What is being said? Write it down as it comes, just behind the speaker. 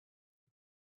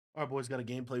All right, boys, got a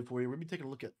gameplay for you. We're going to be taking a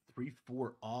look at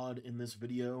 3-4 odd in this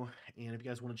video. And if you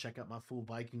guys want to check out my full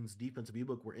Vikings defensive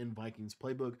ebook, we're in Vikings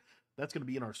playbook. That's going to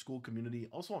be in our school community.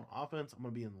 Also on offense, I'm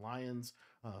going to be in Lions,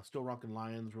 still rocking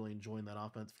Lions, really enjoying that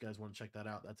offense. If you guys want to check that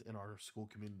out, that's in our school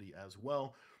community as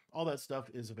well. All that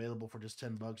stuff is available for just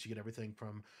 $10. You get everything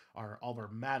from all of our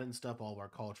Madden stuff, all of our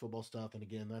college football stuff. And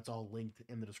again, that's all linked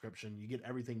in the description. You get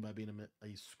everything by being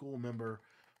a school member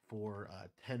for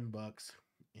 $10.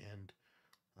 And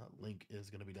link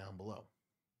is going to be down below.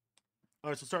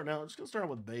 All right, so starting out, just going to start out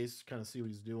with base, kind of see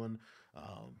what he's doing,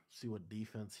 see what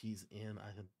defense he's in.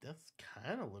 I think that's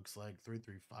kind of looks like 3-3-5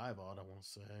 odd, I want to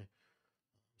say.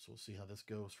 So we'll see how this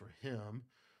goes for him.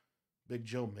 Big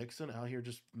Joe Mixon out here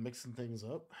just mixing things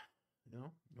up.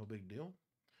 No big deal.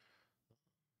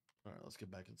 All right, let's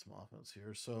get back into some offense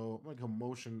here. So I'm going to go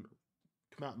motion,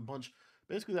 come out and bunch.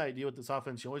 Basically, the idea with this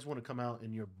offense, you always want to come out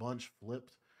in your bunch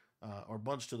flipped or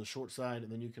bunch to the short side,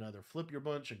 and then you can either flip your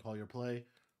bunch and call your play,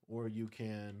 or you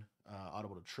can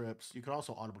audible to trips. You can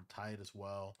also audible to tight as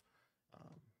well.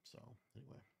 So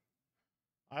anyway,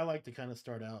 I like to kind of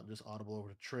start out and just audible over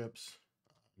to trips,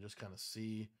 just kind of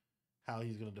see how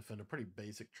he's going to defend a pretty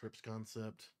basic trips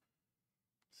concept.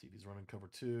 See if he's running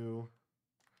cover 2.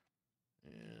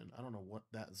 And I don't know what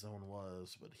that zone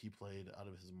was, but he played out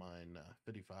of his mind.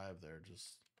 55 there,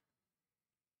 just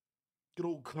good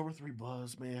old cover 3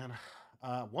 buzz, man.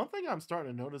 One thing I'm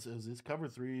starting to notice is these cover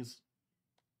 3s.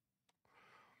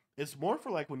 It's more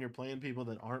for like when you're playing people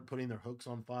that aren't putting their hooks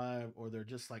on 5, or they're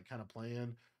just like kind of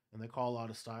playing and they call a lot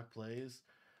of stock plays.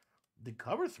 The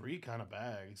cover 3 kind of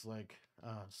bags like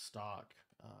stock.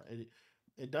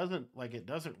 It doesn't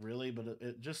really, but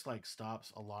it just like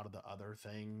stops a lot of the other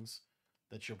things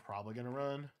that you're probably gonna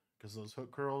run, because those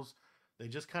hook curls, they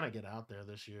just kind of get out there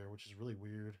this year, which is really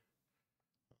weird.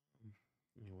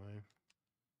 Anyway,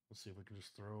 let's see if we can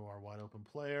just throw our wide open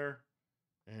player.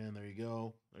 And there you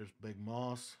go. There's Big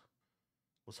Moss.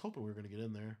 Was hoping we were going to get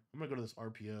in there. I'm going to go to this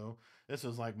RPO. This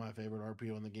is like my favorite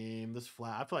RPO in the game. This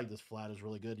flat, I feel like this flat is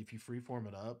really good. If you freeform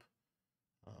it up,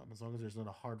 as long as there's not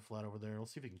a hard flat over there.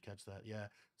 Let's see if we can catch that. Yeah.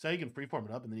 So you can freeform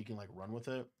it up, and then you can like run with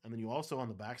it. And then you also, on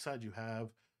the backside, you have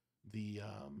the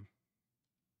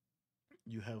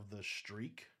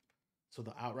streak. So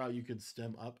the out route, you can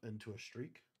stem up into a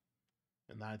streak.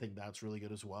 And I think that's really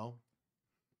good as well.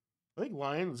 I think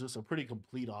Lions is just a pretty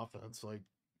complete offense. Like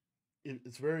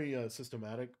it's very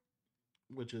systematic,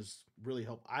 which is really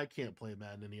help. I can't play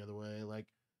Madden any other way. Like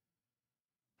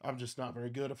I'm just not very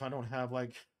good if I don't have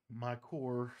like my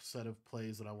core set of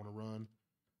plays that I want to run.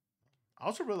 I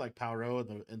also really like Power O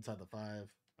inside the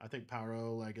 5. I think Power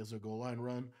O, like as a goal line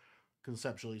run,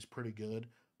 conceptually is pretty good.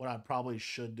 What I probably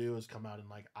should do is come out in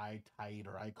like eye tight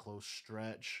or eye close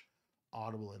stretch,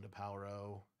 audible into Power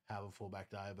O, have a fullback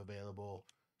dive available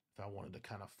if I wanted to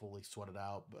kind of fully sweat it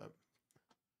out. But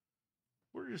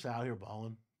we're just out here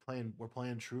balling, playing. We're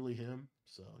playing truly him,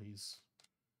 so he's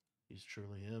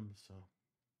truly him. So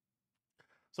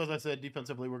as I said,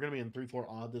 defensively, we're going to be in 3-4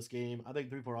 odd this game. I think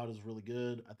 3-4 odd is really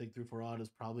good. I think 3-4 odd is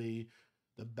probably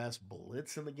the best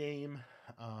blitz in the game.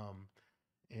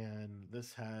 And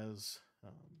this has,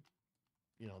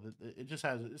 it just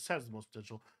has the most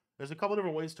potential. There's a couple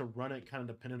different ways to run it, kind of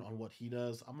depending on what he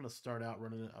does. I'm going to start out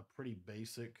running a pretty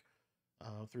basic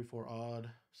 3-4 odd.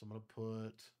 So we'll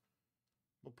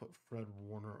put Fred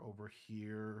Warner over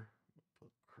here.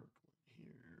 Put Kirkland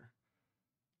here.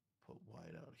 Put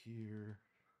White out here.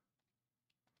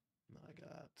 And then I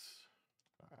got,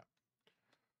 all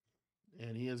right.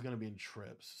 And he is going to be in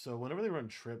trips. So whenever they run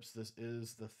trips, this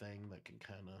is the thing that can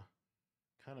kind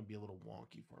of be a little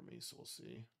wonky for me. So we'll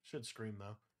see. Should scream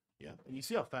though. Yeah. And you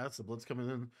see how fast the blitz coming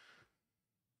in. All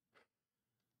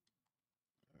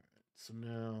right. So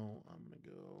now I'm going to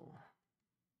go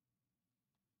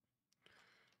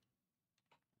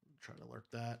try to alert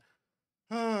that.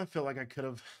 I feel like I could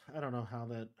have, I don't know how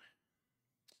that.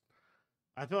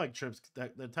 I feel like trips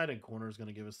that the tight end corner is going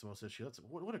to give us the most issue. That's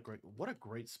what a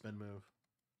great spin move.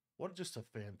 What just a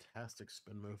fantastic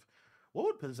spin move. What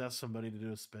would possess somebody to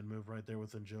do a spin move right there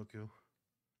with Njoku?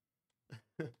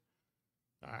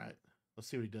 All right. Let's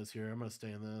see what he does here. I'm going to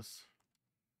stay in this.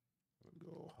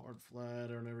 Go hard flat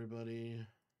on everybody.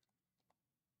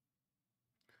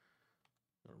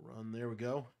 Gonna run. There we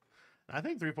go. I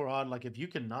think 3-4 odd, like if you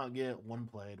cannot get one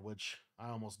played, which I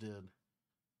almost did,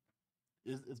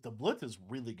 is the blitz is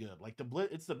really good. Like the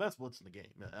blitz, it's the best blitz in the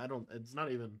game. It's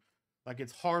not even like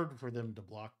it's hard for them to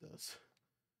block this.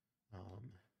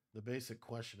 The basic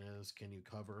question is, can you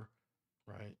cover,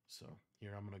 right? So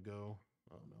here I'm gonna go.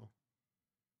 Oh no,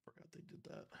 forgot they did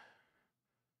that.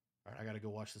 All right, I gotta go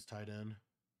watch this tight end.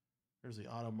 There's the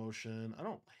auto motion. I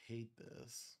don't hate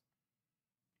this.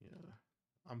 Yeah,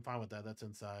 I'm fine with that. That's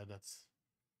inside. That's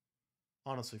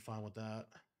honestly fine with that.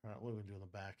 All right, what do we do in the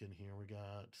back end here? We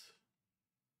got,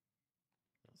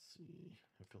 let's see.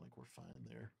 I feel like we're fine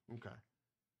there. Okay.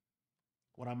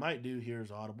 What I might do here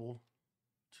is audible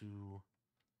to,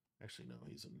 actually, no,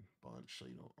 he's in bunch, so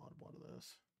you don't audible out of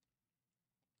this.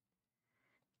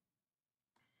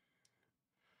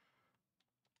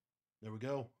 There we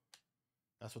go.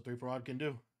 That's what 3 for odd can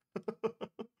do.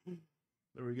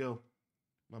 There we go.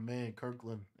 My man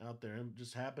Kirkland out there and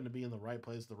just happened to be in the right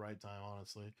place at the right time,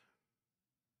 honestly.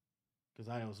 Because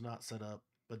I was not set up.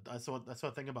 But that's what I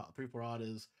think about 3 for odd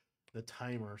is the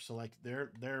timer. So like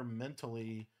they're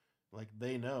mentally like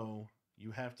they know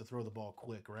you have to throw the ball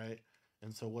quick, right?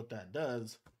 And so what that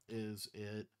does is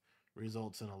it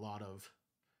results in a lot of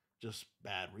just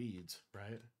bad reads,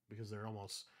 right? Because they're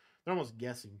almost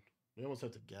guessing. They almost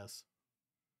have to guess.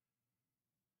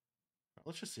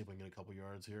 Let's just see if we can get a couple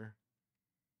yards here.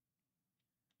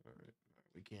 All right.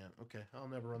 We can't. Okay. I'll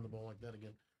never run the ball like that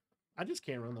again. I just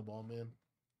can't run the ball, man.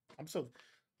 I'm so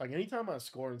like anytime I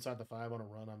score inside the 5 on a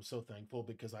run, I'm so thankful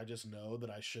because I just know that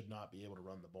I should not be able to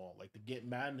run the ball. Like the get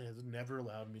Madden has never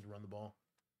allowed me to run the ball.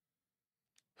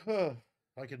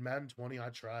 Like in Madden 20, I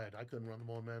tried. I couldn't run the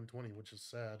ball in Madden 20, which is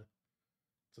sad.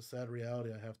 It's a sad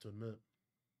reality, I have to admit.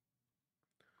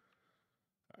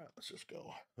 All right, let's just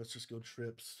go. Let's just go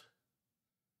trips.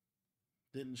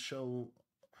 Didn't show.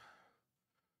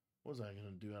 What was I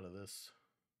gonna do out of this?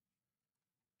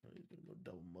 Oh, he's gonna go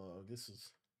double mug. This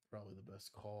is probably the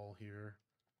best call here.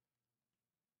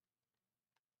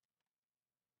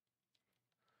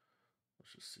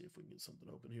 Let's just see if we can get something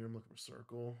open here. I'm looking for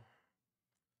circle.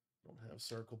 Don't have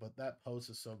circle, but that post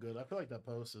is so good. I feel like that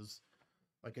post is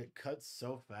like it cuts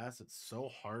so fast. It's so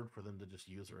hard for them to just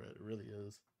use it. It really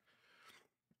is.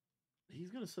 He's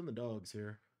gonna send the dogs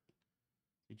here.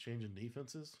 He changing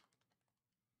defenses.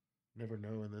 Never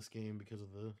know in this game because of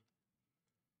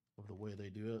the way they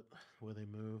do it, the way they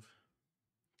move.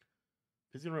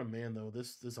 If he's gonna run man though,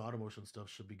 this auto motion stuff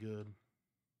should be good.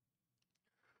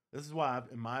 This is why,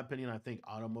 in my opinion, I think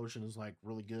auto motion is like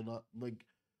really good. Like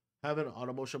having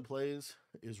auto motion plays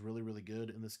is really really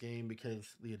good in this game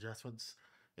because the adjustments.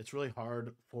 It's really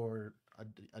hard for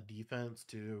a defense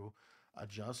to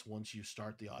adjust once you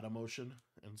start the auto motion,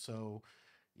 and so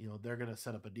they're going to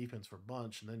set up a defense for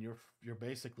bunch, and then you're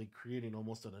basically creating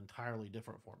almost an entirely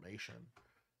different formation,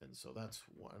 and so that's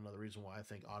another reason why I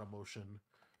think auto motion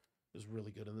is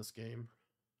really good in this game.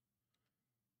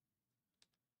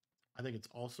 I think it's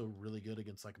also really good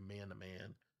against like man to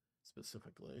man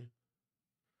specifically.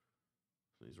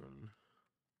 So he's running.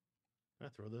 Can I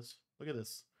throw this? Look at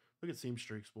this. Look at seam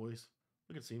streaks, boys.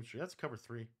 Look at seam streaks. That's cover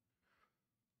 3.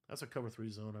 That's a cover 3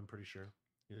 zone, I'm pretty sure.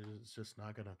 It's just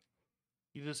not gonna.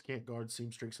 You just can't guard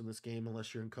seam streaks in this game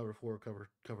unless you're in cover 4 or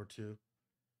cover 2.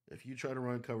 If you try to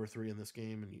run cover 3 in this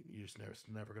game, and you just never, it's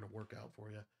never gonna work out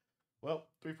for you. Well,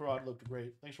 3 for odd looked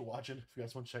great. Thanks for watching. If you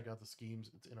guys want to check out the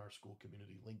schemes, it's in our school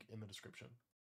community. Link in the description.